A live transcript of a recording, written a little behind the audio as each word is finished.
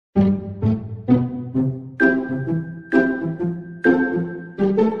但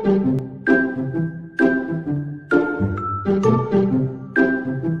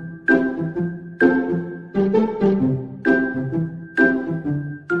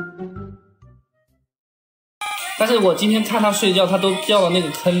是我今天看他睡觉，他都掉到那个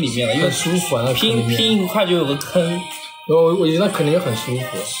坑里面了，因为很舒服啊，那拼一块就有个坑。我觉得那坑里面很舒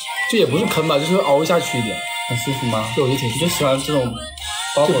服，就也不是坑吧，就是会凹下去一点，很舒服吗？对，我觉得挺舒服，就喜欢这种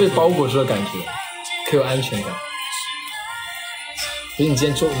就被包裹住的感觉，可有安全感。所以你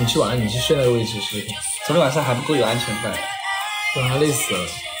今天你去晚上你去睡那个位置试试看。昨天晚上还不够有安全感，对啊，累死了，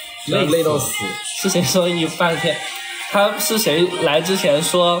累到死。是谁说半天？他是谁来之前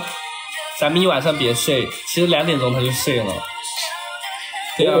说咱们一晚上别睡，其实2点钟他就睡了。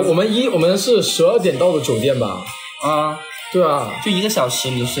对啊，我们是12点到的酒店吧？啊，对啊，就1个小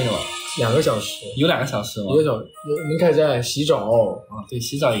时你就睡了，2个小时，有2个小时吗？1个小时，我们开始在洗澡啊，对，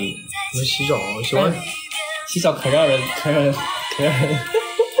洗澡也，我们洗澡，喜欢洗澡可让人。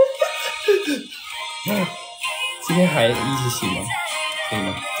今天还一起洗吗？可以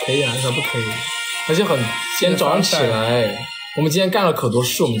吗？可以啊，为啥不可以？而且今天早上起来，我们今天干了可多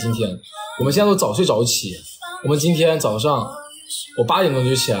事。我们现在都早睡早起。我们今天早上我8点钟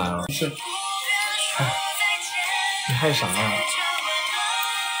就起来了。是，你害啥呀？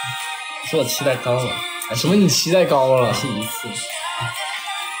是我期待高了。什么？你期待高了？还是一次？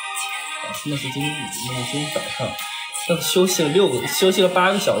那是今天早上，那休息了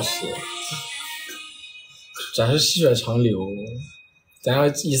8个小时。咱是细水长流，咱要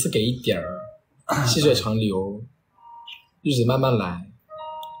一次给一点儿，细水长流，日子慢慢来，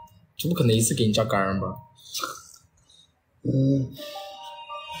就不可能一次给你榨干吧？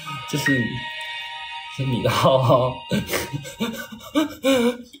这是你的好。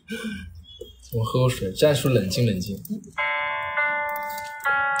我喝口水，战术冷静。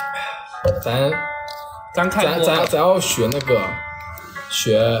咱要学那个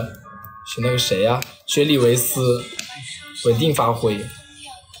学那个谁呀？学李维斯，稳定发挥。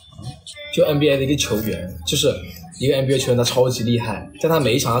就 NBA 的一个球员，就是一个 NBA 球员，他超级厉害，但他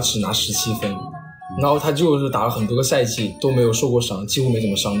每一场他只拿17分，然后他就是打了很多个赛季都没有受过伤，几乎没怎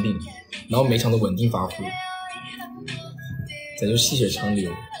么伤病，然后每场都稳定发挥。咱就细水长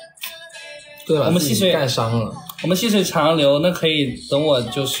流，不能把自己干伤了。我们细水长流，那可以等我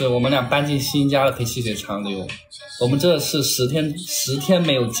们俩搬进新家了，可以细水长流。我们这是10天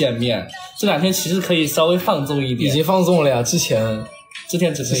没有见面，这2天其实可以稍微放纵一点。已经放纵了呀，之前只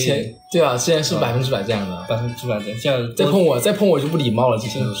可以。对啊，之前是100%这样的，100%这样。再碰我就不礼貌了，之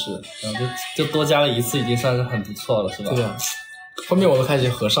前都是。就多加了一次，已经算是很不错了，是吧？对啊。后面我都开始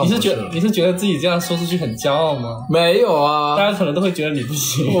和尚。你是觉得自己这样说出去很骄傲吗？没有啊，大家可能都会觉得你不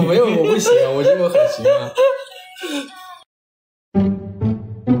行。我不行，我觉得我很行啊。